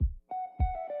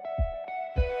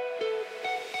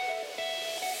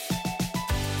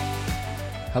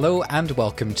Hello and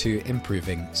welcome to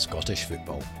Improving Scottish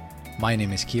Football. My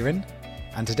name is Kieran,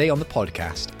 and today on the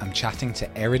podcast I'm chatting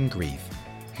to Erin Grieve,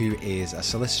 who is a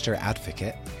solicitor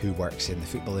advocate who works in the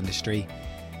football industry.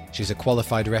 She's a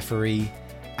qualified referee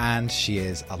and she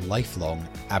is a lifelong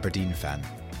Aberdeen fan.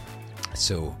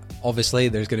 So obviously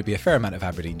there's going to be a fair amount of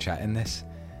Aberdeen chat in this.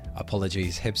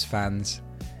 Apologies Hibs fans,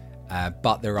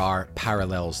 but there are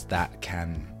parallels that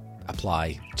can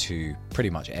apply to pretty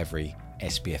much every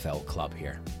SPFL club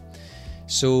here.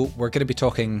 So we're going to be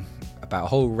talking about a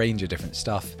whole range of different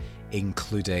stuff,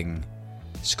 including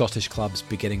Scottish clubs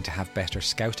beginning to have better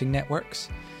scouting networks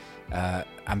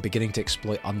and beginning to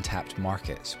exploit untapped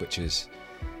markets, which is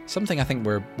something I think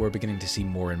we're beginning to see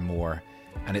more and more.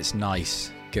 And it's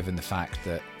nice given the fact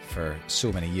that for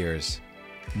so many years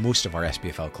most of our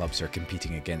SPFL clubs are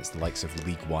competing against the likes of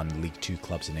League One, League Two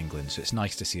clubs in England. So it's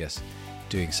nice to see us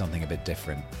doing something a bit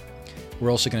different. We're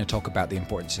also going to talk about the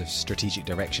importance of strategic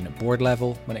direction at board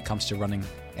level when it comes to running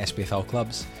SPFL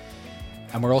clubs.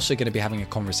 And we're also going to be having a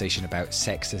conversation about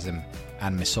sexism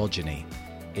and misogyny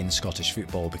in Scottish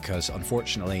football, because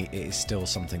unfortunately it is still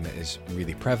something that is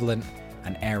really prevalent,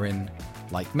 and Erin,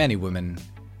 like many women,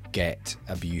 get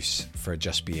abuse for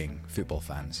just being football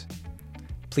fans.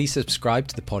 Please subscribe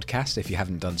to the podcast if you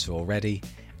haven't done so already,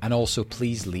 and also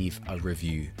please leave a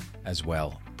review as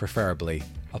well, preferably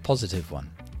a positive one.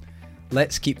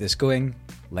 Let's keep this going.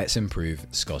 Let's improve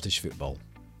Scottish football.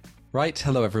 Right,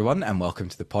 hello everyone and welcome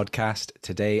to the podcast.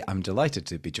 Today I'm delighted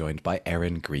to be joined by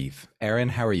Erin Grieve. Erin,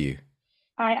 how are you?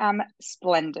 I am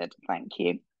splendid, thank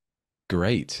you.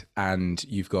 Great, and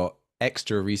you've got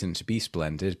extra reason to be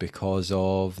splendid because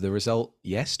of the result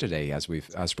yesterday as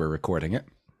we're recording it.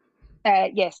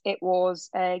 Yes, it was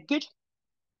good.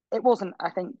 It wasn't,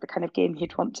 I think, the kind of game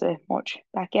you'd want to watch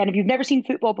back in. If you've never seen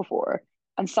football before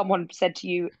and someone said to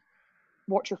you,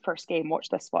 watch your first game, watch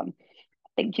this one, I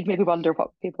think you'd maybe wonder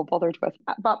what people bothered with.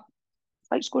 But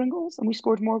it's like scoring goals, and we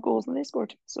scored more goals than they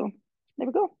scored. So there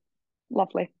we go.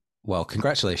 Lovely. Well,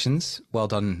 congratulations. Well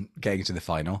done getting to the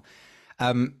final.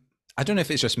 I don't know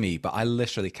if it's just me, but I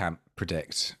literally can't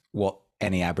predict what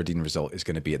any Aberdeen result is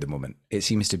going to be at the moment. It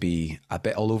seems to be a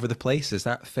bit all over the place. Is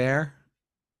that fair?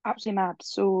 Absolutely mad.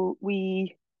 So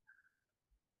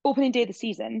opening day of the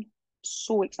season,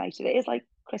 so excited. It is like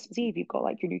Christmas Eve. You've got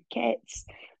like your new kits.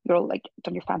 You're all like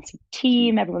done your fancy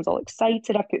team. Everyone's all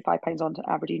excited. I've put £5 onto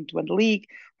Aberdeen to win the league,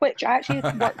 which actually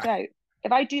has worked out.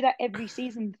 If I do that every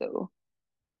season, though,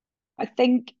 I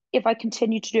think if I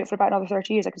continue to do it for about another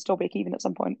 30 years, I can still break even at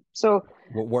some point. So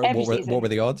what were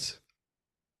the odds?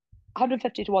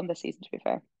 150 to 1 this season, to be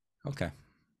fair. Okay.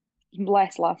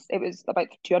 Less last. It was about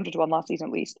 200 to 1 last season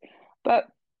at least. But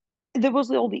there was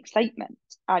all the excitement.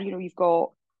 And, you've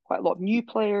got quite a lot of new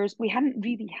players. We hadn't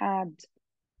really had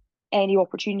any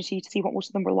opportunity to see what most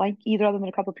of them were like, either other than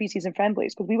a couple of pre-season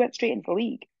friendlies, because we went straight into the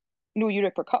league. No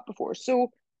Europe or Cup before.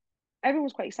 So everyone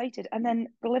was quite excited. And then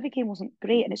the Livy game wasn't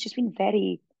great. And it's just been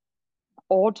very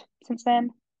odd since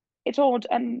then. It's odd.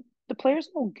 And the players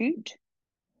are all good.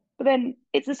 But then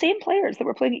it's the same players that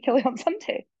were playing at Killie on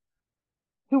Sunday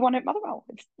who won at Motherwell.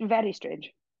 It's very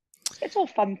strange. It's all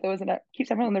fun though, isn't it?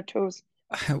 Keeps everyone on their toes.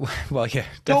 Well, yeah,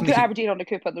 definitely. Don't put Aberdeen on the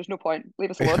coupon. There's no point.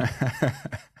 Leave us alone.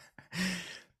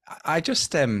 I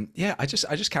just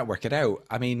can't work it out.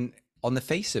 I mean, on the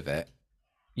face of it,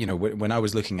 when I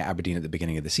was looking at Aberdeen at the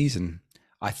beginning of the season,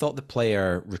 I thought the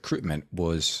player recruitment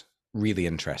was really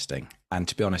interesting. And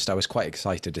to be honest, I was quite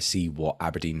excited to see what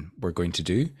Aberdeen were going to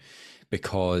do,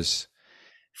 because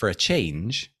for a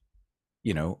change,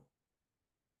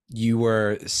 you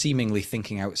were seemingly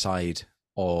thinking outside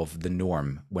of the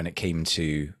norm when it came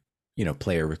to,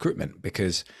 player recruitment,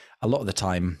 because a lot of the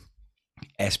time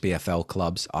SPFL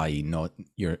clubs, i.e. not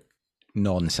your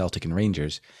non-Celtic and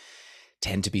Rangers,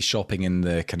 tend to be shopping in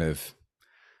the kind of,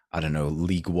 I don't know,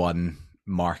 League One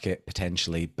market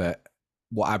potentially. But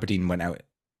what Aberdeen went out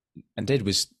and did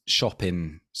was shop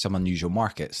in some unusual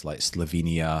markets like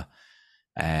Slovenia,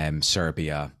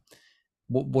 Serbia.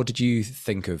 What did you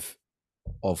think of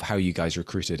how you guys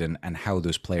recruited and how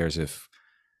those players have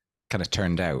kind of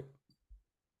turned out?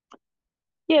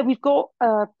 Yeah, we've got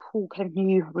a whole kind of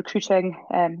new recruiting,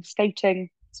 scouting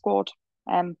squad,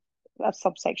 a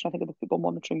subsection, I think, of the Football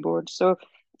Monitoring Board. So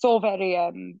it's all very,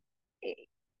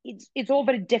 it's all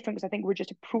very different, because I think we're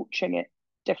just approaching it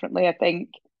differently. I think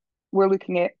we're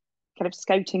looking at kind of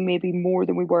scouting maybe more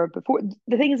than we were before.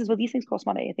 The thing is well, these things cost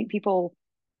money. I think people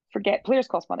forget players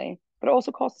cost money, but it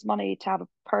also costs money to have a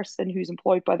person who's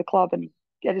employed by the club, and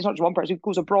it's not just one person who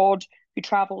goes abroad, who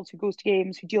travels, who goes to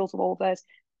games, who deals with all of this.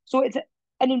 So it's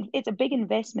a big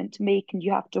investment to make, and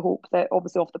you have to hope that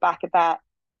obviously off the back of that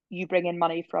you bring in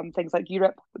money from things like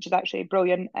Europe, which is actually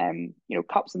brilliant,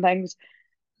 cups and things.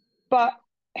 But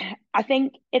I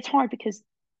think it's hard because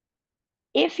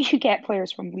if you get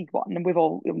players from League One, and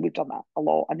we've done that a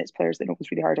lot, and it's players that know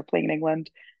it's really hard of playing in England,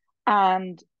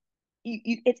 and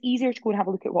it's easier to go and have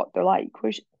a look at what they're like.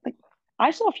 Whereas, like,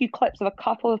 I saw a few clips of a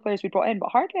couple of players we brought in, but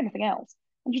hardly anything else,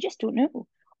 and you just don't know.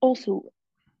 Also,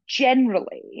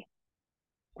 generally,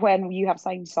 when you have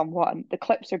signed someone, the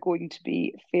clips are going to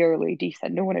be fairly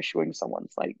decent. No one is showing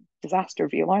someone's like disaster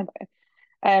reel, are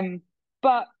they?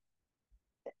 But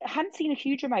I hadn't seen a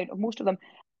huge amount of most of them.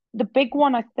 The big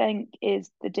one, I think,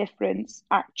 is the difference,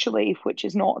 actually, which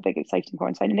is not a big exciting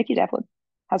point signing. Nicky Devlin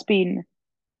has been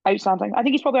outstanding. I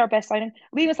think he's probably our best signing.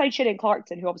 Leaving aside Shane and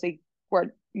Clarkson, who obviously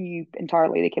weren't new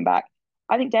entirely, they came back.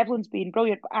 I think Devlin's been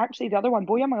brilliant. But actually, the other one,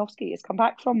 Bojan Majowski, has come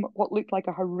back from what looked like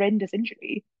a horrendous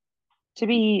injury to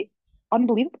be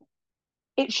unbelievable.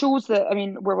 It shows that, I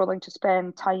mean, we're willing to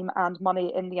spend time and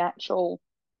money in the actual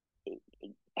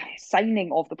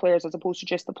signing of the players as opposed to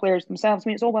just the players themselves. I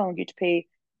mean, it's all well and good to pay,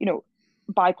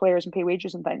 buy players and pay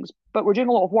wages and things, but we're doing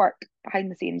a lot of work behind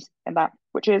the scenes in that,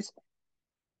 which is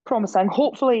promising.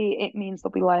 Hopefully, it means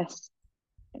there'll be less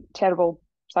terrible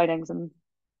signings and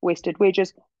wasted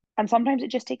wages. And sometimes it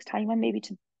just takes time and maybe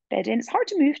to bed in. It's hard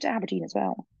to move to Aberdeen as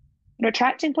well.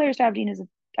 Attracting players to Aberdeen is,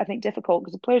 I think, difficult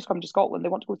because the players come to Scotland, they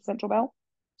want to go to Central Belt.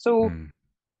 So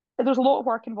there's a lot of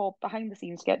work involved behind the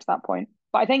scenes to get to that point.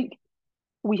 But I think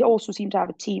we also seem to have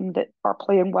a team that are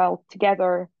playing well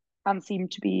together and seem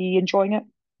to be enjoying it,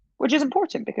 which is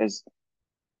important because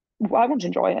I want to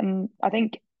enjoy it. And I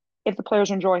think if the players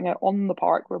are enjoying it on the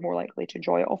park, we're more likely to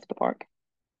enjoy it off the park.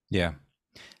 Yeah.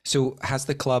 So has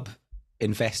the club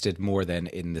invested more then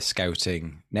in the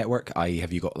scouting network? I.e.,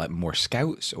 have you got like more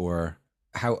scouts, or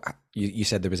how you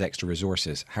said there was extra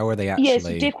resources? How are they actually? Yes,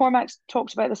 Dave Cormack's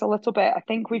talked about this a little bit. I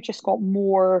think we've just got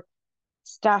more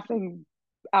staffing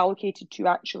allocated to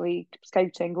actually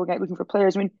scouting, going out looking for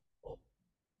players. I mean,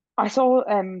 I saw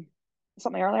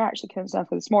something earlier, actually,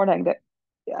 coincidentally this morning, that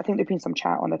I think there'd been some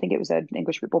chat on. I think it was an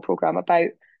English football program about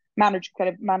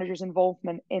managers'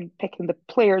 involvement in picking the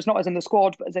players, not as in the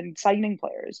squad, but as in signing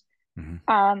players. Mm-hmm.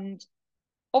 And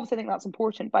obviously, I think that's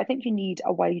important. But I think you need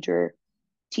a wider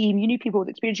team. You need people with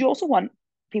experience. You also want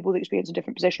people with experience in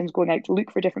different positions going out to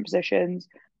look for different positions.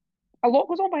 A lot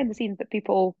goes on behind the scenes that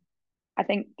people, I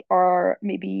think, are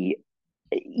maybe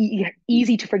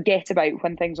easy to forget about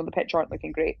when things on the pitch aren't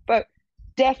looking great. But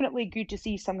definitely good to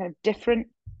see some kind of different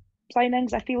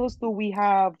signings. I feel as though we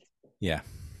have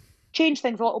changed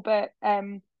things a little bit.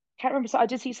 Can't remember. So I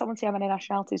did see someone say how many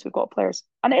nationalities we've got players,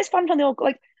 and it is fun when they all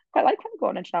quite like when we go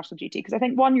on international duty because I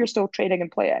think one, you're still training and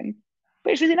playing,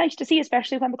 but it's really nice to see,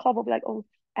 especially when the club will be like, oh,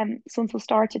 so and so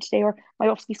started today, or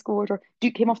Majowski scored, or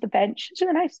Duke came off the bench. It's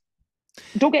really nice.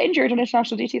 Don't get injured on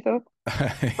international duty though,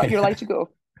 but you're allowed to go.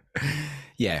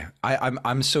 Yeah,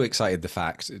 I'm so excited. The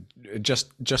fact,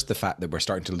 just the fact that we're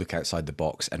starting to look outside the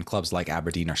box, and clubs like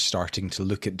Aberdeen are starting to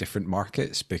look at different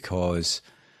markets. Because,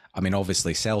 I mean,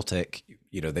 obviously Celtic,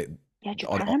 Japan.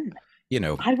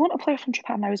 I want a player from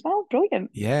Japan now as well. Brilliant.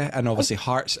 Yeah, and obviously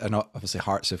Hearts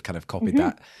have kind of copied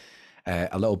that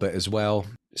a little bit as well.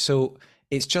 So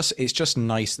it's just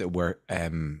nice that we're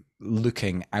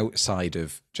looking outside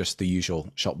of just the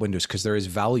usual shop windows, because there is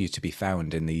value to be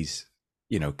found in these,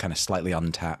 kind of slightly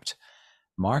untapped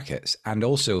markets. And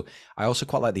also, I also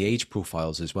quite like the age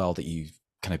profiles as well that you've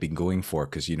kind of been going for,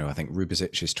 because, I think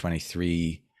Rubezic is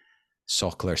 23,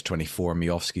 Sokler's 24,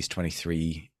 Majowski's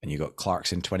 23, and you got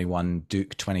Clarkson 21,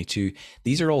 Duke 22.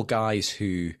 These are all guys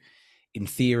who, in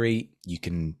theory, you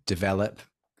can develop,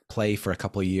 play for a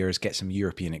couple of years, get some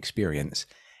European experience,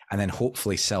 and then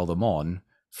hopefully sell them on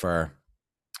for,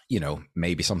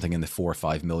 maybe something in the £4 or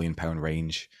 £5 million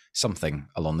range, something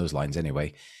along those lines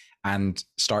anyway, and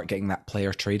start getting that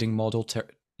player trading model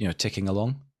ticking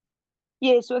along.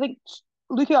 Yeah, so I think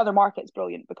looking at other markets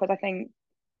brilliant, because I think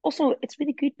also it's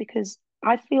really good because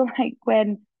I feel like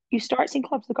when you start seeing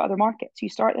clubs look at other markets, you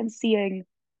start then seeing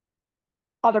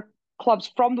other clubs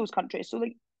from those countries. So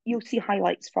like you'll see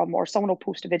highlights from, or someone will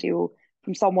post a video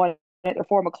from someone at their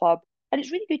former club, and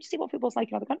it's really good to see what football's like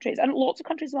in other countries, and lots of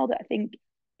countries as well. That I think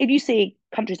if you say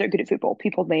countries that are good at football,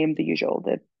 people name the usual.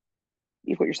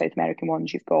 You've got your South American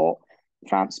ones, you've got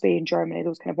France, Spain, Germany,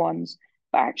 those kind of ones.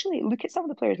 But actually, look at some of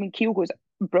the players. I mean, Kyogo's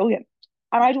brilliant,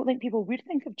 and I don't think people would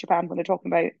think of Japan when they're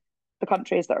talking about the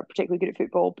countries that are particularly good at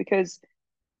football, because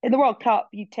in the World Cup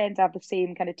you tend to have the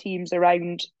same kind of teams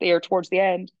around there towards the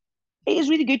end. It is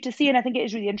really good to see, and I think it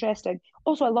is really interesting.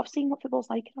 Also, I love seeing what football's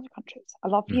like in other countries. I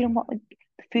love hearing what the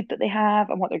food that they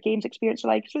have and what their games experience are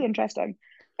like. It's really interesting.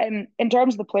 In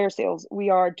terms of the player sales,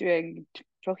 we are doing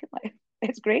brilliantly.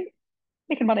 It's great.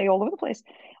 Making money all over the place.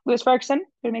 Lewis Ferguson, going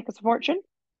to make us a fortune.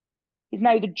 He's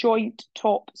now the joint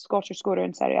top Scottish scorer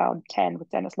in Serie A on 10 with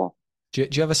Dennis Law. Do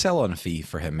you have a sell-on fee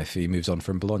for him if he moves on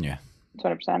from Bologna?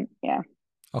 20%, yeah.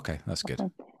 Okay, that's good.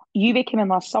 Juve came in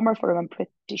last summer for him, I'm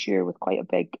pretty sure, with quite a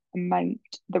big amount.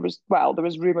 There was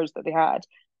rumours that they had,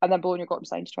 and then Bologna got him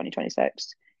signed to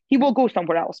 2026. He will go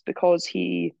somewhere else because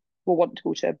he will want to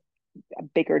go to a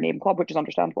bigger name club, which is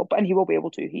understandable, and he will be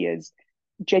able to. He is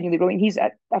genuinely brilliant. He's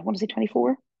at, I want to say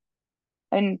 24,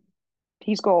 and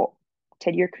he's got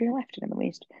 10-year career left in him at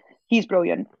least. He's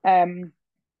brilliant.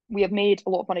 We have made a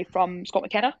lot of money from Scott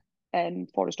McKenna,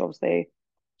 and Forest obviously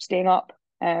staying up.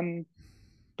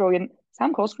 Brilliant.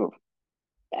 Sam Cosgrove.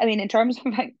 I mean, in terms of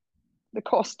like the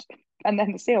cost and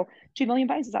then the sale, £2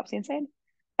 million is absolutely insane.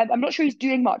 I'm not sure he's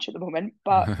doing much at the moment,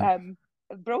 but a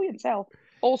brilliant sell.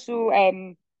 Also,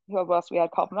 who else we had?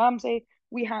 Calvin Ramsey.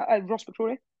 We had Ross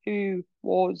McCrory, who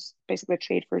was basically a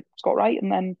trade for Scott Wright,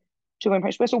 and then £2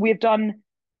 million Whistle. We have done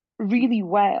really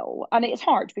well, and it's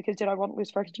hard because did I want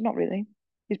Lewis Ferguson? Not really.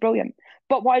 He's brilliant.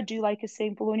 But what I do like is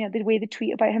saying Bologna, the way they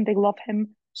tweet about him, they love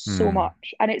him so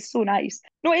much, and it's so nice.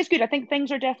 No, it's good. I think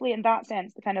things are definitely in that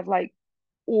sense the kind of like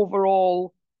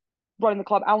overall running the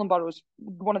club. Alan Burrows,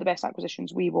 one of the best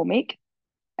acquisitions we will make.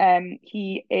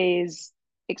 He is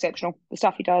exceptional. The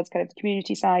stuff he does, kind of the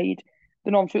community side,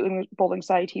 the non-footballing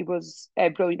side, he was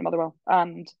brilliant in Motherwell,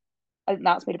 and I think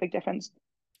that's made a big difference.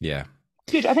 Yeah,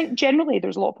 good. I think generally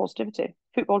there's a lot of positivity.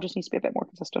 Football just needs to be a bit more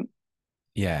consistent.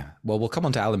 Yeah, well, we'll come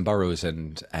on to Alan Burrows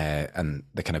and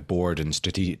the kind of board and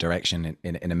strategic direction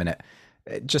in a minute.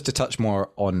 Just to touch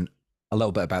more on a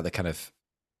little bit about the kind of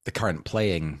the current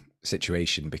playing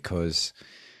situation, because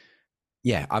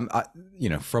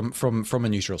from a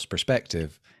neutral's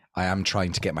perspective, I am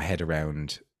trying to get my head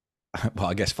around. Well,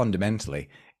 I guess fundamentally,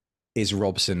 is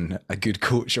Robson a good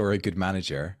coach or a good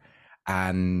manager?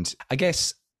 And I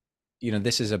guess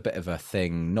this is a bit of a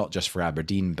thing, not just for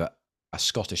Aberdeen, but a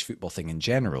Scottish football thing in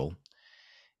general,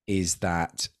 is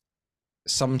that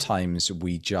sometimes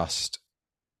we just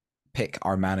pick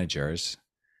our managers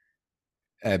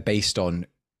based on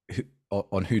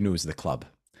who knows the club,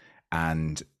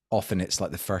 and often it's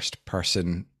like the first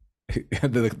person who,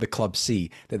 the club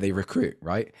see that they recruit,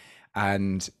 right?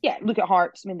 And yeah, look at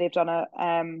Hearts. I mean, they've done it.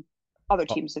 Other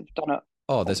teams have done it.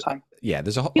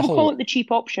 There's a people whole... call it the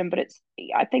cheap option, but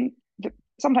I think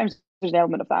sometimes there's an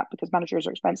element of that because managers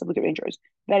are expensive. Look at Rangers,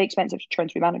 very expensive to churn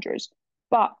through managers.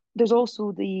 But there's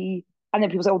also and then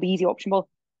people say, oh, the easy option. Well,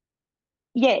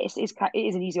 yes, it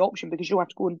is an easy option because you don't have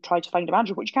to go and try to find a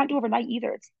manager, which you can't do overnight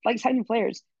either. It's like signing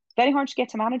players. It's very hard to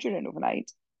get a manager in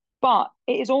overnight. But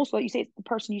it is also, like you say, it's the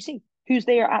person you see who's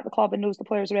there at the club and knows the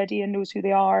players already and knows who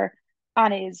they are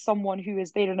and is someone who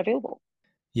is there and available.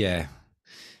 Yeah.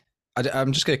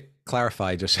 I'm just going to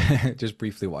clarify just just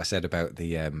briefly what I said about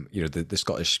the the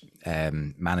Scottish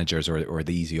managers or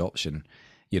the easy option.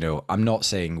 I'm not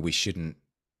saying we shouldn't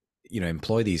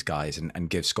employ these guys and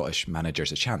give Scottish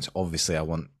managers a chance. Obviously, I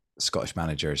want Scottish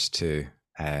managers to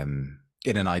in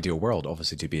an ideal world,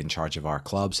 obviously, to be in charge of our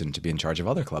clubs and to be in charge of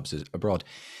other clubs abroad.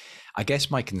 I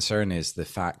guess my concern is the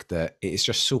fact that it's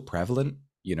just so prevalent.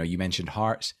 You mentioned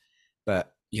Hearts,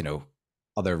 but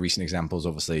other recent examples,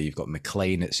 obviously, you've got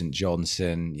McLean at St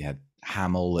Johnstone, you had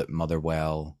Hamill at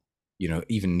Motherwell,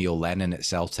 even Neil Lennon at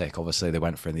Celtic. Obviously, they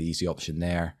went for the easy option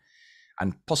there,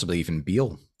 and possibly even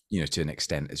Beale, to an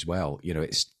extent as well.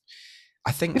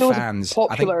 I think Beale's fans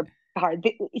popular.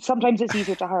 Sometimes it's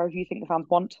easier to hire who you think the fans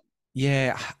want.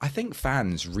 Yeah, I think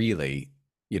fans really,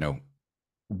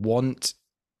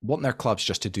 want their clubs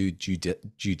just to do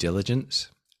due diligence,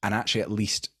 and actually, at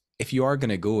least, if you are going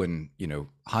to go and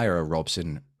hire a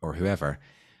Robson or whoever,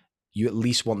 you at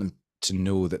least want them to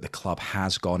know that the club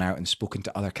has gone out and spoken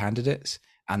to other candidates,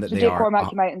 and that so they Dave Cormack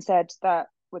came out and said that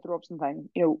with the Robson thing,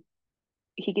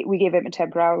 we gave him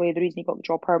temporarily. The reason he got the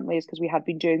job permanently is because we had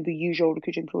been doing the usual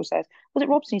recruiting process. Was it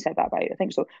Robson he said that about? I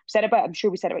think so. I'm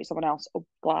sure we said it about someone else. Oh,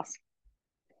 Glass,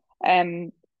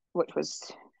 which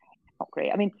was not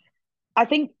great. I mean, I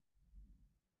think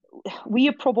we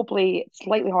are probably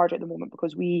slightly harder at the moment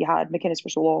because we had McInnes for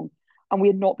so long and we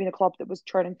had not been a club that was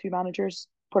churning through managers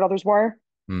where others were.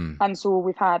 And so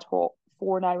we've had,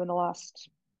 four now in the last...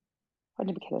 When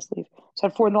did McInnes leave? So I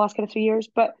had 4 in the last kind of 3 years.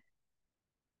 But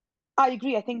I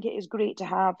agree. I think it is great to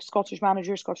have Scottish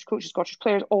managers, Scottish coaches, Scottish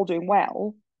players all doing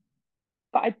well.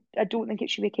 But I don't think it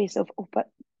should be a case of, but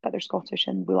they're Scottish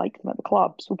and we like them at the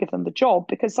club, so we'll give them the job,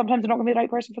 because sometimes they're not going to be the right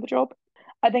person for the job.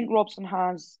 I think Robson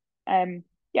has... I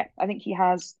think he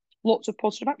has lots of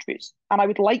positive attributes, and I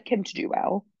would like him to do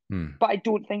well. But I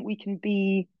don't think we can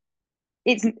be.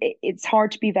 It's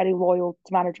hard to be very loyal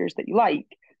to managers that you like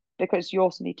because you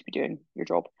also need to be doing your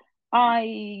job.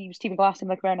 Stephen Glass seemed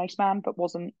like a very nice man, but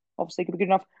wasn't obviously going to be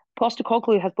good enough.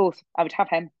 Postecoglou has both. I would have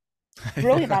him.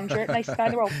 Brilliant manager, nicest guy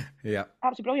in the world. Yeah.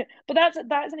 Absolutely brilliant. But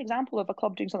that's an example of a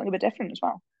club doing something a bit different as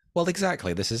well. Well,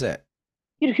 exactly. This is it.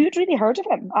 Who'd really heard of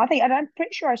him? I think, and I'm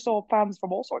pretty sure I saw fans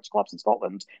from all sorts of clubs in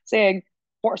Scotland saying,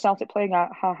 "What are Celtic playing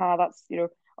at? Ha ha, that's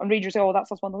on Rangers. Oh,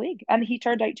 that's us won the league." And he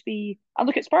turned out to be, and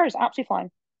look at Spurs, absolutely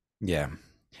flying. Yeah.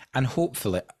 And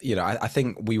hopefully, I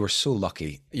think we were so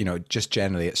lucky, just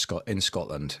generally in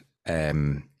Scotland.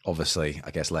 Obviously,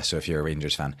 I guess less so if you're a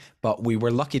Rangers fan, but we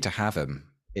were lucky to have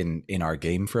him in our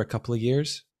game for a couple of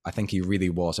years. I think he really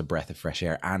was a breath of fresh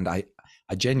air, and I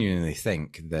genuinely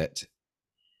think that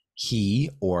he,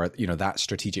 or that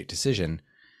strategic decision,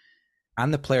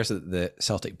 and the players that the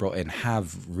Celtic brought in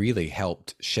have really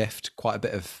helped shift quite a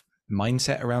bit of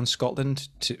mindset around Scotland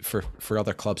for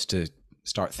other clubs to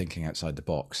start thinking outside the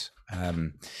box.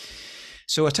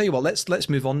 So I'll tell you what, let's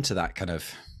move on to that kind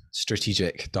of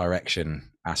strategic direction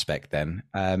aspect then.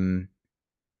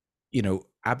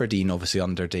 Aberdeen, obviously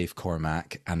under Dave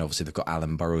Cormack, and obviously they've got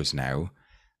Alan Burrows now.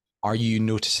 Are you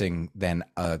noticing then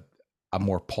a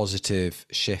more positive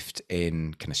shift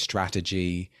in kind of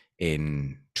strategy,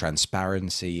 in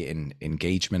transparency, in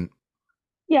engagement?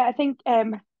 Yeah, I think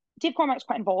Dave Cormack's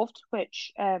quite involved,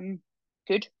 which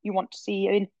good. You want to see.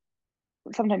 I mean,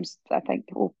 sometimes I think,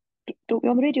 oh, don't be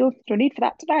on the radio. No need for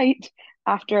that tonight.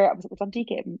 After I was at the Dundee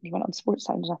game, he went on Sports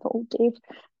Sound, and I thought, oh, Dave,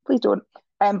 please don't.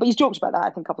 But he's joked about that, I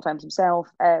think, a couple of times himself.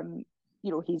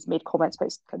 He's made comments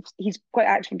about he's quite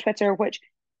active on Twitter, which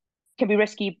can be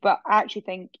risky, but I actually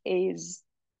think is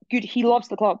good. He loves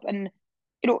the club, and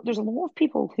there's a lot of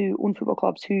people who own football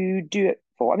clubs who do it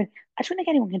for. I mean, I don't think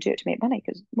anyone can do it to make money,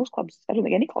 because most clubs. I don't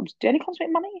think any clubs do. Any clubs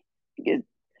make money?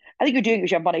 I think you're doing it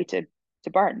because you have money to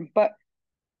burn. But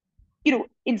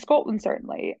in Scotland,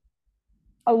 certainly,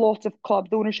 a lot of clubs,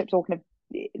 the ownership's all kind of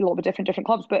a little bit different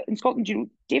clubs. But in Scotland,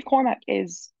 Dave Cormack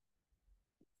is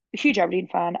a huge Aberdeen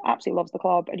fan, absolutely loves the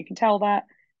club, and you can tell that.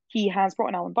 He has brought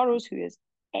in Alan Burrows, who is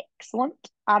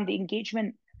excellent, and the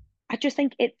engagement. I just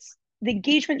think the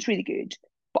engagement's really good,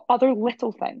 but other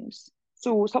little things.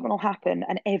 So something will happen,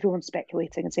 and everyone's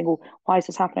speculating and saying, "Oh, why is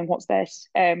this happening? What's this?"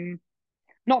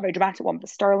 Not a very dramatic one, but the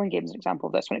Stirling game is an example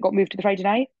of this. When it got moved to the Friday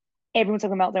night, everyone's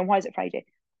having a meltdown. Why is it Friday?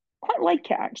 Quite like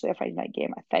it, actually, a Friday night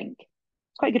game. I think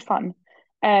it's quite good fun.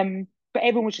 But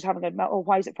everyone was just having a oh,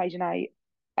 why is it Friday night?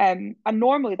 And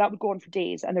normally that would go on for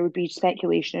days, and there would be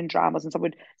speculation and dramas, and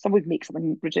some would make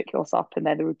something ridiculous up, and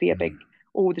then there would be a big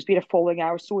there's been a falling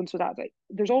hour, so and so that.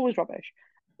 There's always rubbish.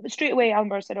 But straight away, Alan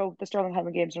Burrows said, "Oh, the Stirling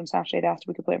Highland games are on Saturday. They asked if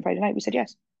we could play on Friday night." We said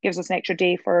yes. Gives us an extra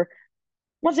day for.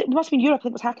 It must have been Europe. I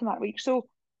think it was happening that week. So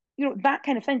that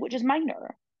kind of thing, which is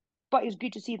minor, but it's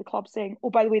good to see the club saying, "Oh,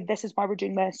 by the way, this is why we're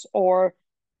doing this," or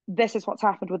 "This is what's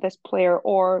happened with this player,"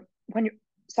 or when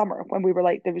we were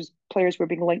like, there was players we were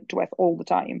being linked with all the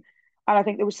time. And I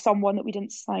think there was someone that we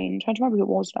didn't sign. I'm trying to remember who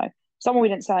it was now. Someone we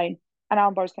didn't sign. And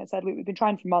Alan Burrows kind of said, "Look, we've been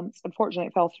trying for months. Unfortunately,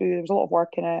 it fell through. There was a lot of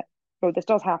work in it. So this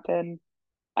does happen."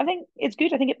 I think it's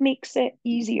good. I think it makes it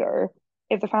easier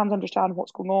if the fans understand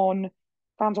what's going on.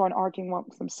 Fans aren't arguing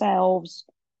amongst themselves.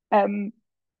 And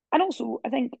also, I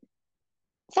think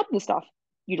some of the stuff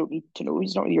you don't need to know.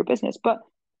 It's not really your business. But,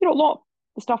 a lot of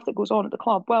the stuff that goes on at the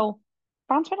club, well,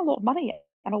 fans spend a lot of money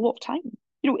and a lot of time.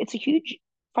 It's a huge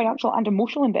financial and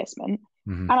emotional investment.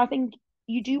 Mm-hmm. And I think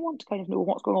you do want to kind of know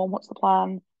what's going on, what's the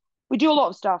plan. We do a lot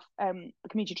of stuff. The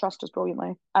community trust us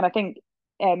brilliantly. And I think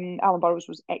Alan Burrows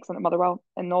was excellent at Motherwell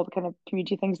and all the kind of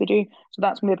community things they do. So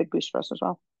that's going to be a big boost for us as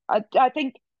well. I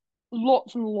think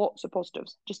lots and lots of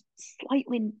positives. Just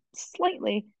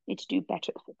slightly need to do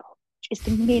better at football, which is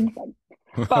the main thing.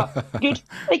 But good.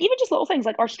 Like even just little things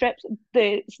like our strips.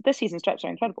 This season's strips are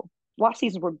incredible. Last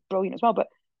season were brilliant as well. But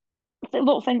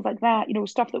little things like that,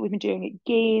 stuff that we've been doing at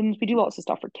games. We do lots of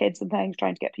stuff for kids and things,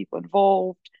 trying to get people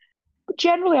involved. But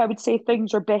generally, I would say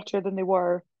things are better than they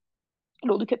were.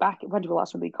 Look back at when we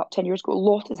last won the League Cup 10 years ago. A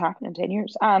lot has happened in 10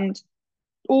 years. And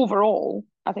overall,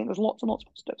 I think there's lots and lots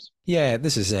of positives. Yeah,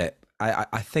 this is it.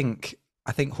 I think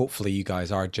hopefully you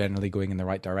guys are generally going in the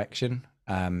right direction,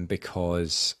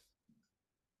 because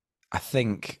I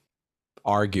think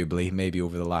arguably maybe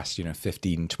over the last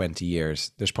 15, 20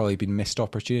 years there's probably been missed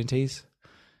opportunities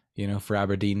for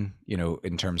Aberdeen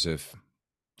in terms of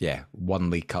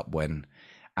one League Cup win,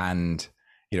 and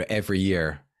every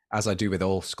year, as I do with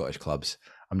all Scottish clubs,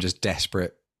 I'm just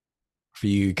desperate for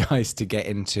you guys to get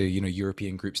into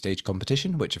European group stage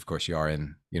competition, which of course you are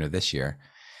in this year.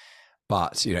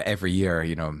 But every year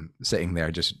I'm sitting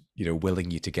there just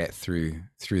willing you to get through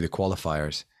the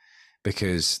qualifiers,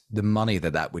 because the money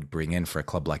that would bring in for a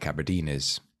club like Aberdeen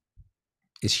is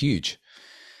is huge.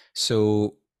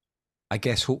 So I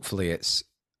guess hopefully it's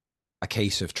a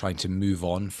case of trying to move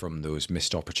on from those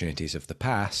missed opportunities of the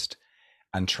past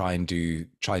and try and do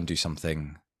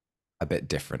something a bit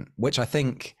different, which I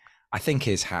think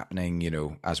is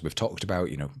happening, as we've talked about,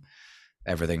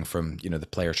 everything from, the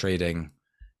player trading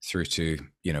through to,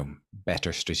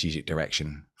 better strategic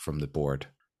direction from the board.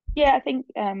 Yeah, I think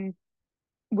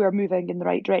we're moving in the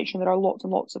right direction. There are lots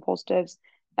and lots of positives.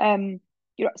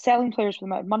 Selling players for the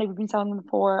amount of money we've been selling them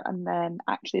for, and then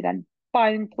actually then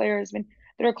buying players. I mean,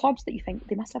 there are clubs that you think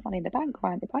they must have money in the bank. Why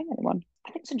aren't they buying anyone?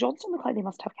 I think St Johnstone look like they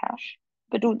must have cash,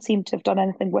 but don't seem to have done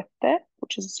anything with it,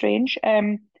 which is strange.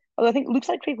 Although I think it looks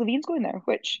like Craig Levine's going there,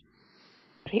 which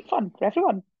great fun for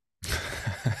everyone.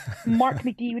 Mark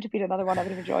McGee would have been another one I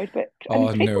would have enjoyed, but I mean,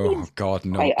 Oh Craig no, Levine's God,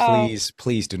 no. quite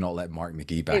Please do not let Mark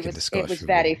McGee back into it Scottish was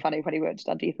very football. funny when he went to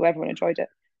Dundee, so everyone enjoyed it.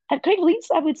 And Craig Leeds,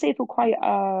 I would say, feel quite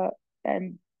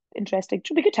interesting. It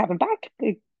would be good to have him back.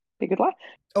 Be a good laugh.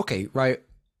 Okay, right.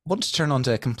 I want to turn on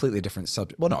to a completely different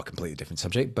subject. Well, not a completely different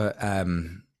subject, but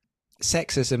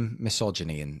sexism,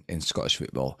 misogyny in Scottish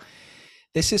football.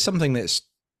 This is something that's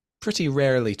pretty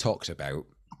rarely talked about,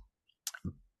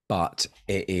 but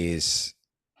it is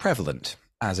prevalent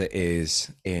as it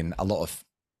is in a lot of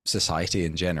society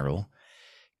in general.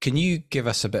 Can you give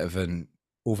us a bit of an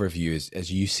overview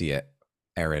as you see it,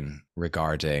 Erin,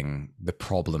 regarding the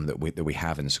problem that we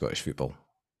have in Scottish football?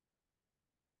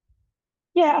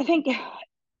 Yeah, I think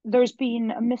there's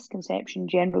been a misconception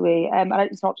generally, and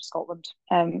it's not just Scotland.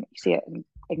 You see it in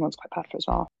England's quite bad for it as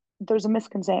well. There's a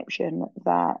misconception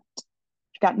that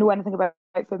you can't know anything about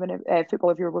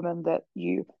football if you're a woman. That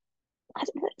you,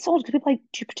 it's odd because people like,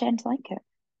 do you pretend to like it?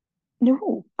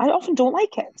 No, I often don't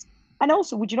like it. And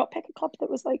also, would you not pick a club that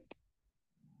was like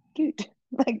good?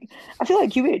 Like, I feel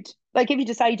like you would. Like, if you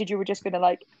decided you were just going to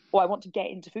like, oh, I want to get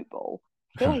into football,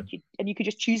 I feel like you could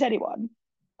just choose anyone.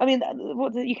 I mean,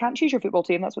 you can't choose your football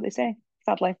team. That's what they say,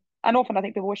 sadly. And often I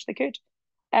think people wish they could.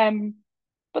 Um,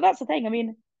 but that's the thing. I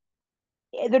mean,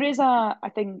 there is I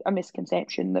think, a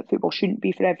misconception that football shouldn't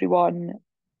be for everyone,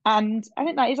 and I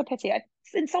think that is a pity.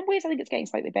 In some ways, I think it's getting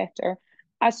slightly better.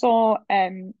 I saw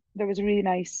there was a really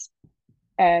nice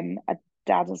a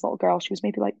dad and his little girl. She was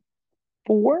maybe like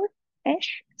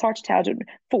four-ish. It's hard to tell. I don't,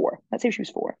 4. Let's say she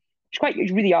was 4. She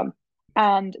was really young.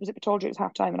 And it was at Pittodrie, it was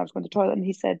half time, and I was going to the toilet, and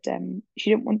he said she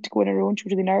didn't want to go on her own. She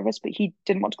was really nervous, but he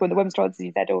didn't want to go in the women's toilet. So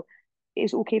he said, "Oh,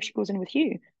 it's okay if she goes in with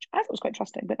you." Which I thought was quite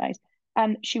trusting, but nice.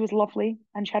 And she was lovely,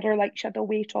 and she had the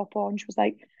away top on. She was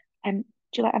like, do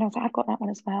you like? And I was like, "I've got that one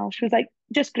as well." She was like,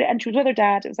 just great, and she was with her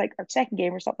dad. It was like her second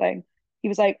game or something. He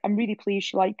was like, "I'm really pleased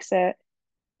she likes it."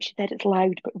 She said it's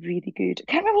loud but really good.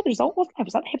 I can't remember what the result was.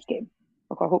 Was that the Hibs game?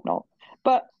 Okay, I hope not.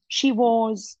 But she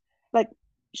was like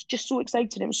just so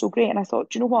excited. It was so great. And I thought,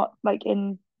 do you know what? Like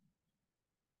I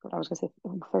was going to say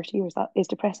 30 years, that is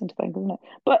depressing to think, isn't it?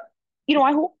 But,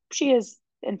 I hope she is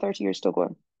in 30 years still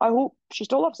going. I hope she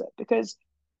still loves it because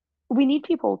we need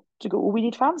people to go. We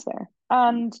need fans there.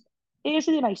 And it is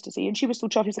really nice to see. And she was so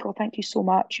chuffed. She's like, oh, thank you so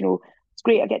much. It's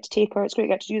great I get to take her. It's great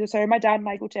I get to do this. My dad and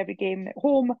I go to every game at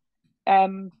home.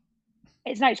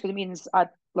 It's nice because it means I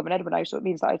live in Edinburgh now, so it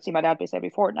means that I see my dad basically every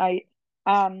fortnight,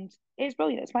 and it's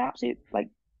brilliant. It's my absolute like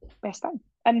best time.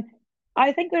 And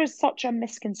I think there's such a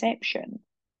misconception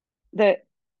that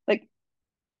like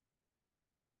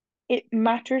it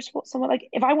matters what someone like.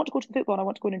 If I want to go to the football and I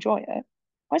want to go and enjoy it,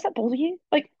 why does that bother you?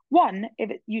 Like, one,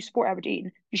 you support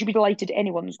Aberdeen, you should be delighted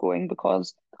anyone's going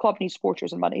because the club needs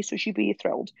supporters and money, so you should be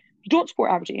thrilled. If you don't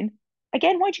support Aberdeen,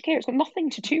 again, why do you care? It's got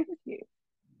nothing to do with you.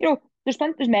 There's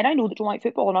men I know that don't like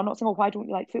football, and I'm not saying, oh, why don't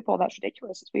you like football? That's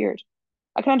ridiculous. It's weird.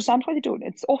 I can understand why they don't.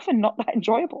 It's often not that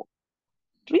enjoyable.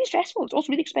 It's really stressful. It's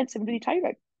also really expensive and really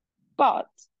tiring. But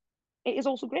it is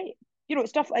also great.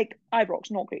 Stuff like Ibrox,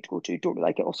 not great to go to. Don't really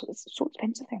like it. Also, it's so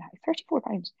expensive now,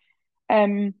 £34.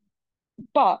 Um,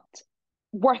 but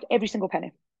worth every single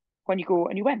penny when you go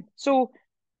and you win. So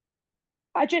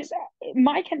I just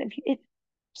my kind of if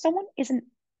someone isn't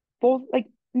both like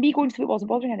me going to football isn't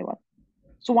bothering anyone.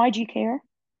 So why do you care?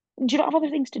 Do you not have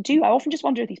other things to do? I often just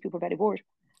wonder if these people are very bored.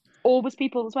 Always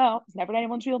people as well. It's never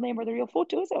anyone's real name or their real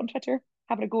photo, is it, on Twitter?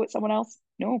 Having a go at someone else?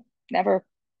 No, never.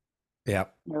 Yeah.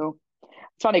 No.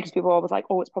 It's funny because people are always like,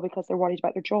 oh, it's probably because they're worried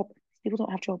about their job. People don't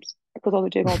have jobs because all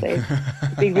they're doing all day is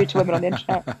being rude to women on the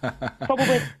internet.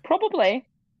 Probably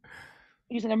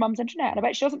using their mum's internet. And I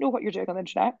bet she doesn't know what you're doing on the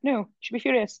internet. No, she'd be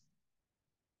furious.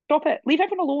 Stop it. Leave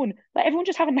everyone alone. Let everyone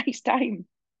just have a nice time.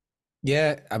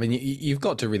 Yeah, I mean, you've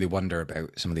got to really wonder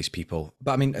about some of these people,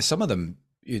 but I mean, some of them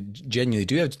genuinely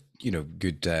do have,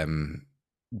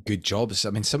 good jobs.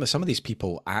 I mean, some of these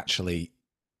people actually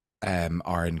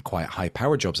are in quite high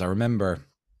power jobs. I remember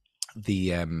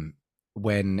the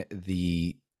when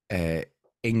the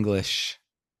English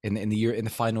in the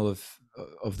final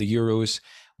of the Euros,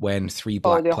 when three Oh,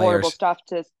 black the horrible players, stuff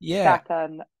to yeah, Saka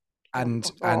and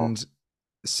and oh,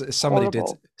 somebody did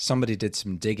horrible.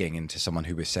 some digging into someone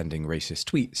who was sending racist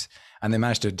tweets, and they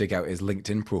managed to dig out his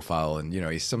LinkedIn profile, and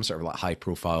he's some sort of like high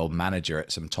profile manager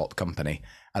at some top company,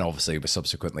 and obviously was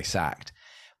subsequently sacked.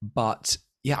 But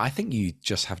yeah, I think you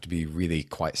just have to be really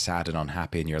quite sad and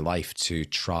unhappy in your life to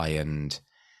try and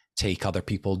take other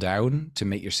people down to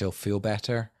make yourself feel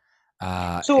better.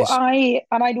 So It's I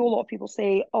know a lot of people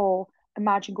say, oh,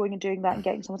 imagine going and doing that and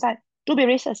getting someone signed. Don't be a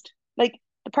racist. Like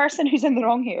the person who's in the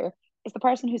wrong here is the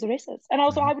person who's a racist. And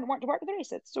also I Mhm. wouldn't want to work with a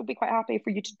racist. So be quite happy for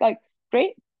you to like,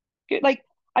 great. Good. Like,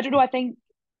 I don't know, I think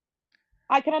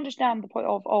I can understand the point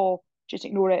of, oh, just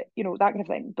ignore it, that kind of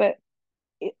thing. But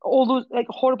all those like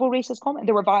horrible racist comments,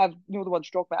 they were vile, the ones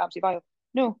you talk about, absolutely vile.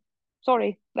 No,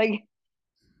 sorry. Like,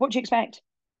 what do you expect?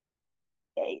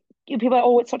 People are like,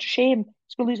 oh, it's such a shame.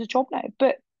 He's going to lose his job now.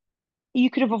 But you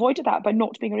could have avoided that by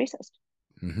not being a racist.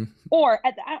 Mhm. Or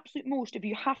at the absolute most, if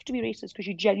you have to be racist because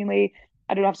you genuinely,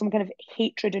 I don't know, have some kind of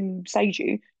hatred inside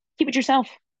you, keep it yourself.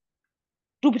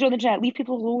 Don't put it on the internet. Leave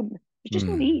people alone. There's just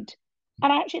no Mm. need.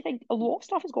 And I actually think a lot of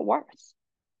stuff has got worse.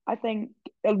 I think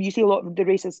you see a lot of the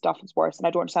racist stuff is worse, and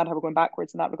I don't understand how we're going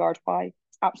backwards in that regard. Why?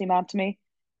 It's absolutely mad to me.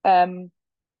 Um,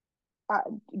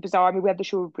 Bizarre. I mean, we had the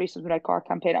show Racism Red Car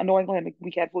campaign. Annoyingly, in the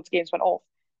weekend, loads of games went off.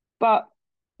 But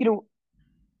you know,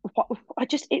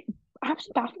 it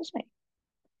absolutely baffles me.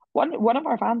 One of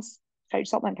our fans tried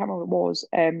something, I can't remember what it was,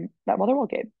 that Motherwell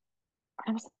game. And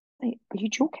I was like, are you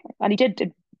joking? And he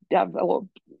did have a lot,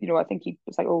 I think he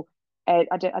was like, oh, I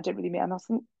didn't really mean enough.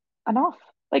 Enough.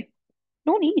 Like,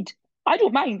 no need. I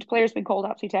don't mind players being called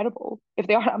absolutely terrible if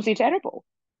they are absolutely terrible.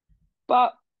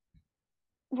 But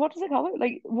what does the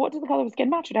colour of skin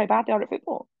matter how bad they are at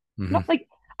football? Mhm. Not like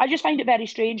I just find it very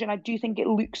strange, and I do think it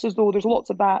looks as though there's lots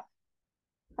of that.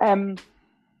 Um,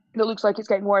 that looks like it's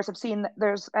getting worse. I've seen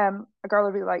there's a girl I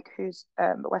really like who's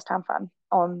a West Ham fan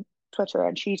on Twitter,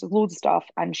 and she does loads of stuff,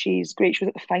 and she's great. She was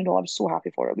at the final. I was so happy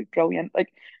for her. It looked brilliant,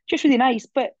 like just really nice.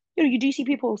 But you do see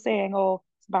people saying, "Oh,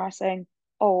 it's embarrassing."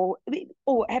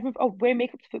 Wear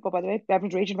makeup to football. By the way,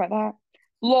 everyone's raging about that.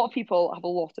 A lot of people have a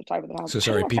lot of time in their hands. So I don't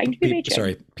sorry, have time to be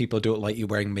raging. people don't like you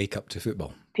wearing makeup to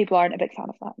football. People aren't a big fan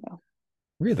of that. No.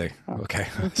 Really? No. Okay,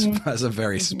 Mm-hmm. that's a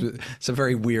very Mm-hmm. it's a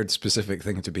very weird specific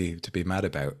thing to be mad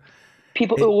about.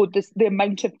 People, It, the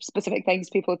amount of specific things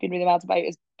people have been really mad about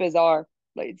is bizarre.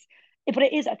 Like, but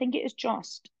it is. I think it is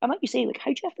just, and like you say, like,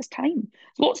 how do you have this time?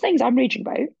 There's lots of things I'm raging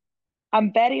about.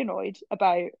 I'm very annoyed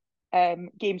about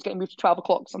games getting moved to 12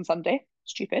 o'clock on Sunday.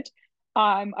 Stupid.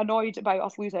 I'm annoyed about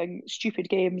us losing stupid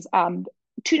games and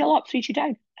 2-0 up, 3-2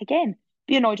 down. Again,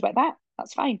 be annoyed about that.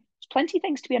 That's fine. There's plenty of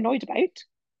things to be annoyed about.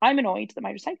 I'm annoyed that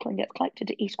my recycling gets collected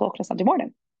at 8 o'clock on a Sunday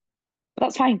morning. But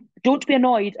that's fine. Don't be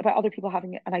annoyed about other people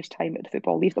having a nice time at the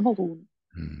football. Leave them alone.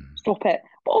 hmm. Stop it.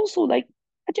 But also, like,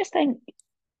 I just think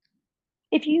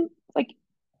if you like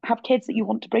have kids that you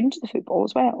want to bring to the football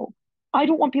as well, I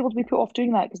don't want people to be put off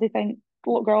doing that because they think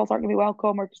little girls aren't going to be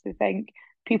welcome or because they think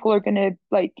people are going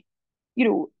to you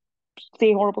know,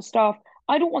 say horrible stuff.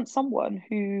 I don't want someone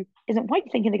who isn't white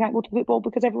thinking they can't go to football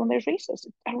because everyone there's racist. It's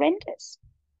horrendous.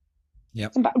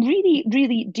 Yep. It's really,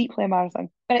 really deeply embarrassing.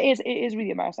 And it is really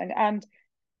embarrassing. And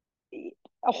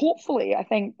hopefully, I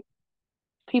think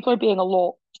people are being a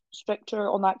lot stricter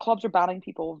on that. Clubs are banning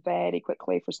people very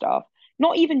quickly for stuff.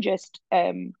 Not even just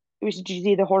did you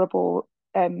see the horrible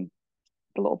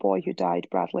the little boy who died,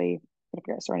 Bradley, I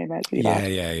forget his surname, it's really Yeah,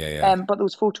 bad. yeah, yeah, But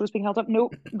those photos being held up, no,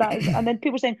 that is, and then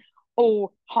people saying,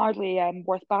 oh, hardly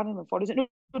worth banning them for. Is it? No,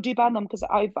 no, do ban them because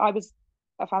I was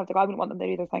a fan of the guy. I wouldn't want them there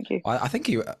either. Thank you. I think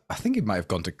he might have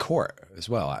gone to court as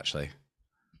well, actually.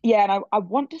 Yeah, and I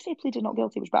want to say pleaded not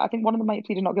guilty, which but I think one of them might have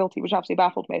pleaded not guilty, which absolutely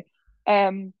baffled me.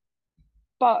 Um,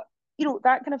 but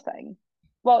that kind of thing.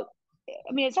 Well,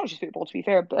 I mean, it's not just football to be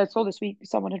fair, but I saw this week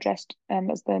someone had dressed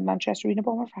as the Manchester Arena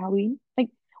bomber for Halloween. Like,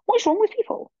 what's wrong with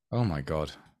people? Oh my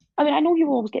god. I mean, I know you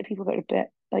will always get people that are a bit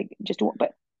like just don't,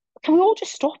 but can we all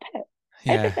just stop it?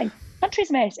 Yeah. Everything, country's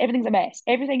a mess. Everything's a mess.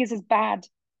 Everything is as bad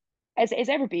as it's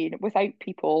ever been without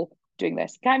people doing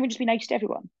this. Can't we just be nice to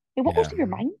everyone? Like, what goes Yeah. through your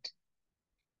mind?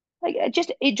 Like, it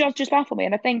just baffled me,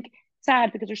 and I think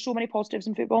sad because there's so many positives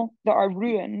in football that are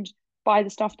ruined by the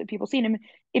stuff that people see. And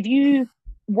if you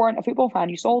weren't a football fan,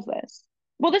 you solve this.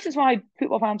 Well, this is why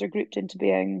football fans are grouped into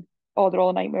being, oh, they're all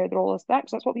a nightmare, they're all this, that,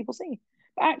 because that's what people see.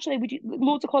 But actually,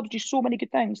 loads of clubs do so many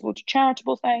good things, loads of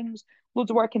charitable things, loads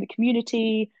of work in the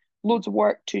community, loads of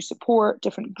work to support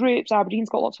different groups. Aberdeen's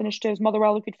got lots of initiatives.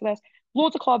 Motherwell are good for this.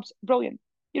 Loads of clubs, brilliant.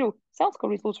 Celtic will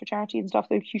raise loads for charity and stuff.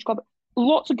 They're a huge club.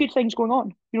 Lots of good things going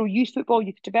on. Youth football,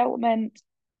 youth development,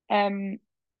 um,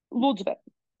 loads of it.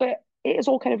 But it is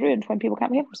all kind of ruined when people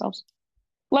can't behave themselves.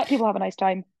 Let people have a nice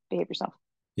time. Behave yourself.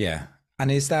 Yeah.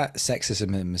 And is that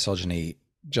sexism and misogyny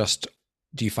just,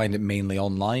 do you find it mainly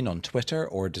online on Twitter,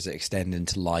 or does it extend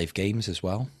into live games as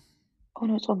well? Oh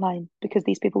no, it's online because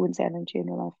these people wouldn't say anything to you in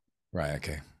real life. Right.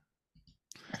 Okay.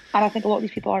 And I think a lot of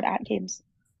these people aren't at games.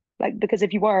 Like, because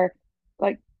if you were,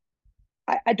 like,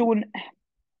 I don't,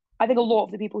 I think a lot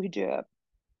of the people who do it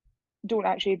don't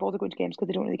actually bother going to games because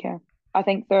they don't really care. I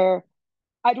think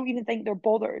I don't even think they're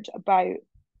bothered about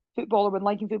football or when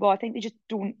liking football. I think they just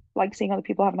don't like seeing other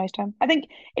people have a nice time. I think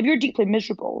if you're deeply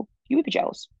miserable, you would be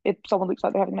jealous if someone looks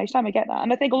like they're having a nice time. I get that.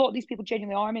 And I think a lot of these people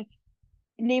genuinely are. I mean,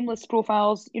 nameless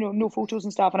profiles, no photos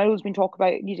and stuff. And I know there's been talk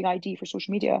about needing ID for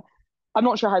social media. I'm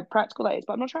not sure how practical that is,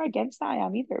 but I'm not sure how against that I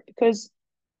am either. Because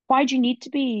why do you need to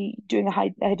be doing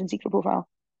a hidden secret profile?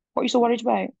 What are you so worried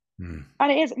about? Mm.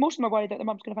 And it is, most of them are worried that their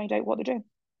mum's going to find out what they're doing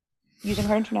using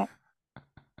her internet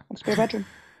and spare bedroom.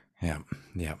 Yeah.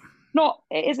 Yeah. Not,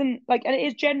 it isn't like, and it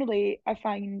is generally, I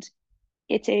find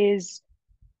it is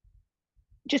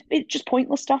it's just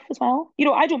pointless stuff as well.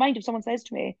 I don't mind if someone says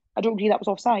to me, I don't agree that was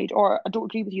offside, or I don't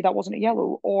agree with you that wasn't a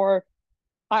yellow, or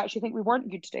I actually think we weren't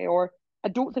good today, or I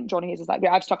don't think Johnny Hayes is that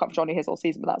great. I've stuck up for Johnny Hayes all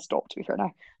season, but that's stopped to be fair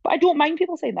now. But I don't mind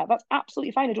people saying that. That's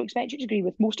absolutely fine. I don't expect you to agree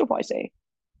with most of what I say.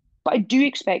 But I do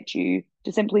expect you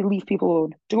to simply leave people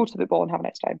alone, to go to the football and have a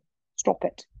nice time. Stop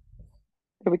it.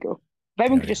 There we go. If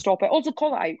everyone could just stop it. Also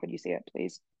call it out when you see it,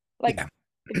 please. Like, Yeah.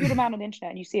 if you're a man on the internet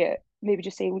and you see it, maybe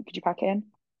just say, look, could you pack it in?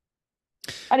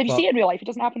 And if you Well, see it in real life, it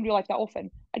doesn't happen in real life that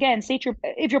often. Again,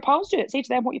 if your pals do it, say to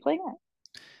them what you're playing at.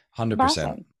 100%.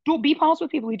 Embarrassing. Don't be pals with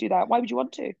people who do that. Why would you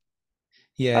want to?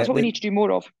 Yeah. That's what we need to do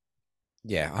more of.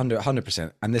 Yeah,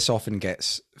 100%. And this often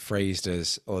gets phrased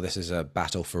as, oh, this is a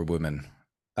battle for women,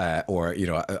 or,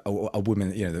 a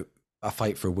woman, a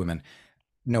fight for women.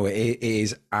 No, it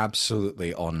is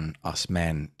absolutely on us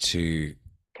men to.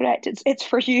 Correct. It's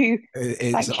for you.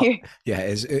 Thank you. Yeah,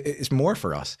 it's more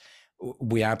for us.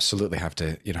 We absolutely have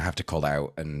to call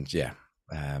out, and yeah.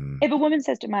 If a woman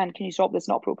says to a man, can you stop this? It's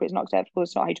not appropriate, it's not acceptable,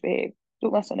 it's not how to behave.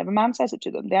 Don't listen. If a man says it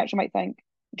to them, they actually might think,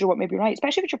 do you know what, maybe you're right,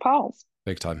 especially if it's your pals.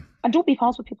 Big time. And don't be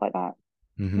pals with people like that.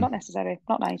 Mm-hmm. Not necessary,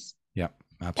 not nice. Yeah,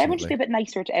 absolutely. Everyone just be a bit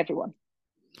nicer to everyone.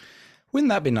 Wouldn't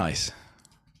that be nice?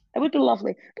 It would be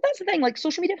lovely. But that's the thing, like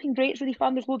social media being great, it's really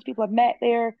fun. There's loads of people I've met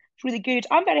there. It's really good.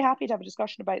 I'm very happy to have a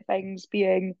discussion about things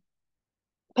being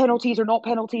penalties or not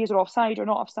penalties or offside or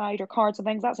not offside or cards and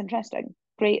things. That's interesting.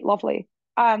 Great, lovely.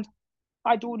 And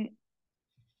I don't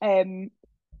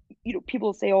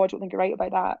people say, oh, I don't think you're right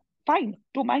about that. Fine,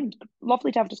 don't mind.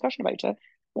 Lovely to have a discussion about it.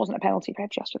 Wasn't a penalty for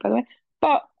Chester, by the way.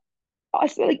 But I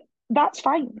feel like that's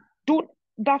fine. Don't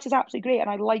that is absolutely great. And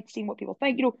I like seeing what people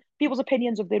think. People's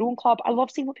opinions of their own club. I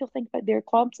love seeing what people think about their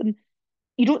clubs. And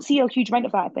you don't see a huge amount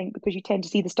of that, I think, because you tend to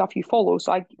see the stuff you follow.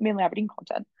 So I mainly Aberdeen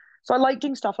content. So I like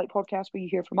doing stuff like podcasts where you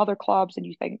hear from other clubs and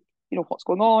you think, what's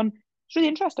going on. It's really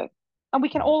interesting. And we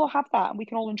can all have that and we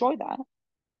can all enjoy that.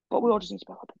 But we all just need to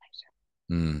be a little bit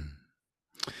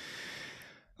nicer. Mm.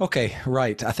 Okay,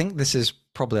 right. I think this is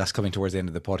probably us coming towards the end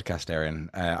of the podcast, Erin.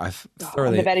 I've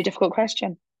thoroughly. A very difficult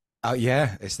question.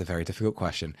 Yeah, it's the very difficult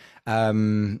question.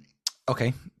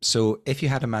 Okay, so if you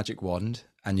had a magic wand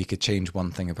and you could change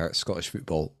one thing about Scottish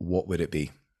football, what would it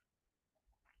be?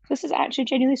 This is actually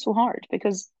genuinely so hard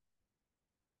because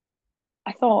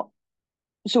I thought,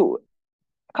 so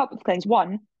a couple of things.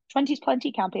 One, 20's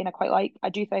plenty campaign I quite like. I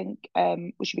do think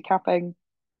we should be capping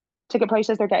ticket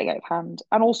prices, they're getting out of hand.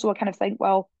 And also I kind of think,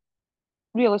 well,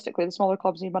 realistically, the smaller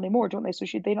clubs need money more, don't they? So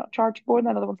should they not charge more and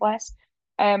the other ones less?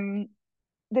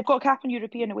 They've got a cap on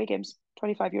European away games,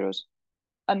 €25.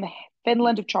 And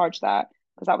Finland have charged that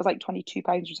because that was like £22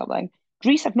 or something.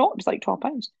 Greece have not, it's like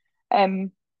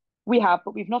 £12. We have,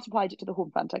 but we've not applied it to the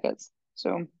home fan tickets.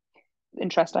 So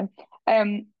interesting.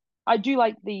 I do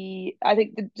like I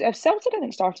think Celtic, I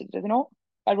think, started, did they not?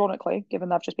 Ironically, given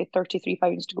they've just paid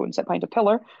 £33 to go and sit behind a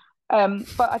pillar.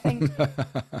 But I think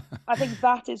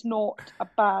that is not a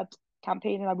bad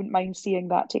campaign, and I wouldn't mind seeing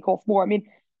that take off more. I mean,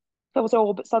 if it was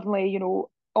all, but suddenly,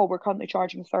 we're currently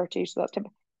charging 30, so that's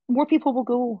more people will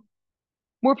go.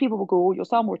 More people will go. You'll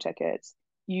sell more tickets.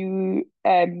 You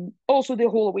also the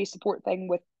whole away support thing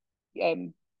with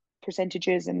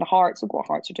percentages and the Hearts. Look what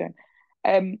Hearts are doing.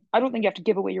 I don't think you have to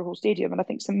give away your whole stadium, and I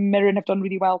think St Mirren have done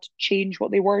really well to change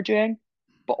what they were doing.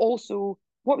 But also,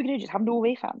 what we're going to do is have no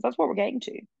away fans. That's what we're getting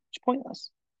to. It's pointless.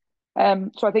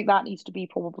 So I think that needs to be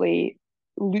probably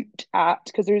looked at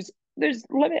because there's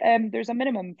limit. There's a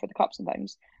minimum for the cups and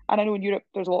things, and I know in Europe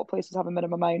there's a lot of places have a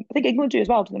minimum amount. I think England do as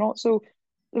well, do they not? So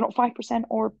they're not 5%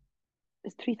 or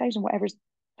it's 3,000, whatever's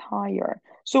higher.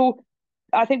 So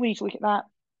I think we need to look at that.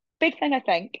 Big thing I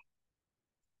think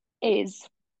is,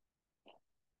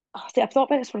 oh, see, I've thought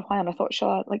about this for a while and I thought,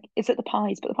 sure, like, is it the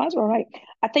pies? But the pies are all right.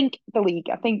 I think the league,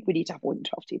 I think we need to have more than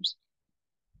 12 teams.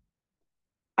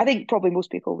 I think probably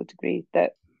most people would agree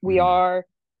that we are,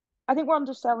 I think we're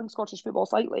underselling Scottish football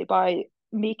slightly by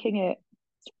making it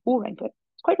boring, but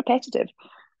it's quite repetitive.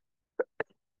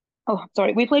 Oh,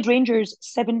 sorry. We played Rangers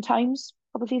 7 times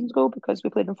a couple of seasons ago because we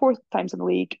played them 4 times in the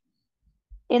league,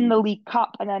 in the League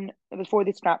Cup, and then before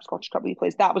they scrapped Scottish Cup League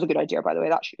plays. That was a good idea, by the way.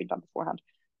 That should have been done beforehand.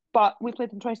 But we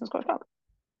played them twice in the Scottish Cup.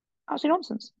 Absolutely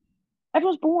nonsense.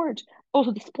 Everyone's bored.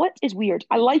 Also, the split is weird.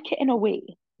 I like it in a way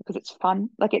because it's fun,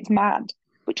 like it's mad.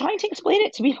 But trying to explain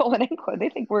it to people in England, they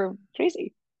think we're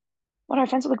crazy. One of our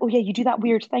friends are like, "Oh yeah, you do that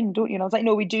weird thing, don't you?" And I was like,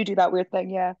 "No, we do that weird thing,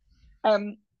 yeah."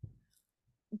 Um,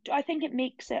 I think it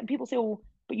makes it. And people say, "Oh,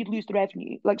 but you'd lose the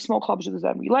revenue." Like small clubs lose the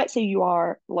revenue. Let's say you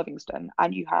are Livingston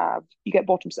and you get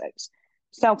bottom six.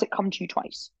 Celtic come to you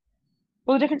twice.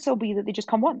 Well, the difference will be that they just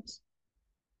come once.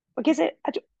 Like, is it?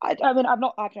 I mean, I've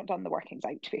not done the workings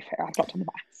out. To be fair, I've not done the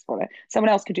maths for it.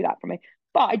 Someone else could do that for me.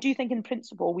 But I do think, in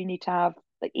principle, we need to have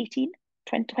like 18,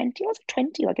 20, let's say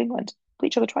 20, like England, play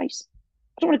each other twice.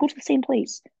 I don't want to go to the same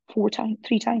place 4 times,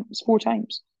 3 times, 4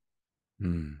 times.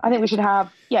 I think we should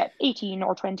have, yeah, 18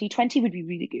 or 20. 20 would be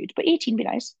really good, but 18 would be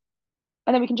nice.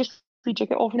 And then we can just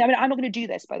rejig it off. I mean, I'm not going to do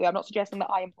this, by the way. I'm not suggesting that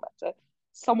I implement it.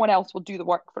 Someone else will do the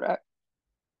work for it.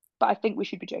 But I think we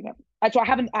should be doing it. And so I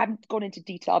haven't gone into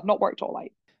detail. I've not worked all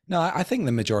out. No, I think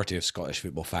the majority of Scottish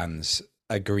football fans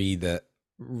agree that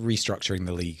restructuring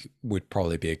the league would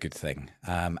probably be a good thing.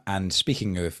 And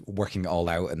speaking of working it all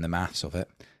out and the maths of it,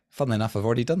 funnily enough, I've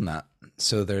already done that.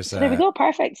 So there's there we go,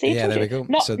 perfect. See, yeah, there we go.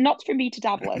 Not for me to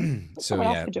dabble in. So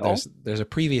yeah, there's a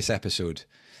previous episode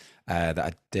that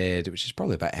I did, which is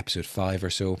probably about episode 5 or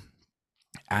so,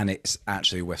 and it's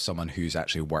actually with someone who's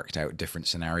actually worked out different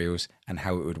scenarios and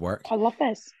how it would work. I love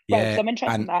this. Yeah, I'm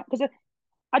interested in that because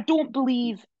I don't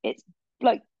believe it's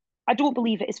like I don't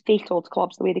believe it is fatal to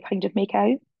clubs the way they kind of make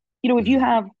out. You know, if you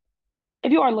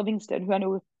are Livingston, who I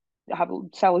know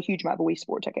sell a huge amount of away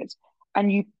sport tickets,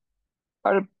 and you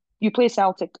play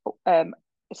Celtic,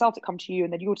 Celtic come to you,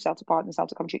 and then you go to Celtic Park, and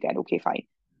Celtic come to you again. Okay, fine.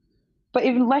 But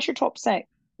unless you're top six,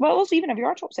 well, also even if you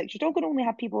are top six, you're still going to only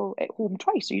have people at home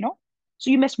twice, are you not? So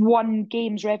you miss one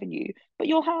game's revenue, but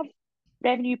you'll have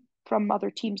revenue from other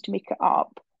teams to make it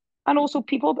up. And also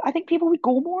I think people would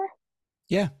go more.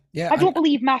 Yeah. I don't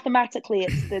believe mathematically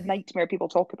it's the nightmare people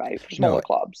talk about for smaller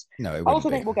clubs. No, it I also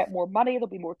be. think we'll get more money. There'll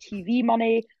be more TV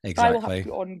money. Exactly. I will have to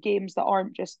put on games that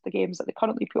aren't just the games that they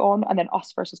currently put on, and then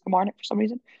us versus Kilmarnock for some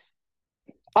reason.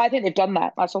 I think they've done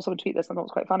that. I saw someone tweet this and I thought it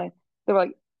was quite funny. They were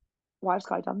like, why have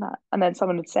Sky done that? And then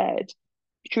someone had said,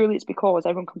 surely it's because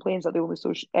everyone complains that they only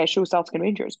show Celtic and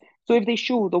Rangers. So if they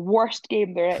show the worst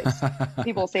game there is,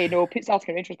 people say, no, put Celtic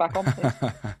and Rangers back on, please.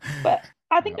 But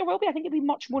I think there will be. I think it'll be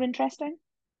much more interesting.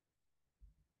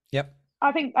 Yep.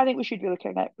 I think we should be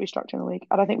looking at restructuring the league,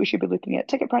 and I think we should be looking at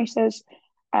ticket prices.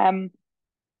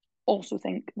 Also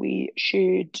think we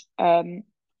should.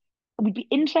 We'd be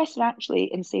interested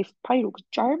actually in safe pyro because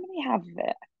Germany have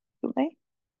it, don't they?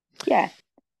 Yeah.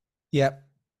 Yep.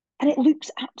 And it looks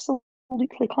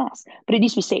absolutely class, but it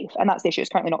needs to be safe, and that's the issue. It's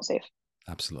currently not safe.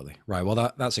 Absolutely. Right.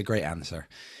 Well, that's a great answer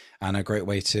and a great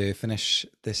way to finish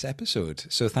this episode.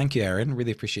 So thank you, Erin.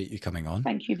 Really appreciate you coming on.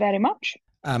 Thank you very much.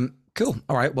 Cool.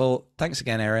 All right. Well, thanks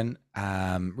again, Erin.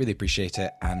 Really appreciate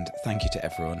it. And thank you to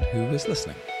everyone who was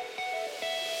listening.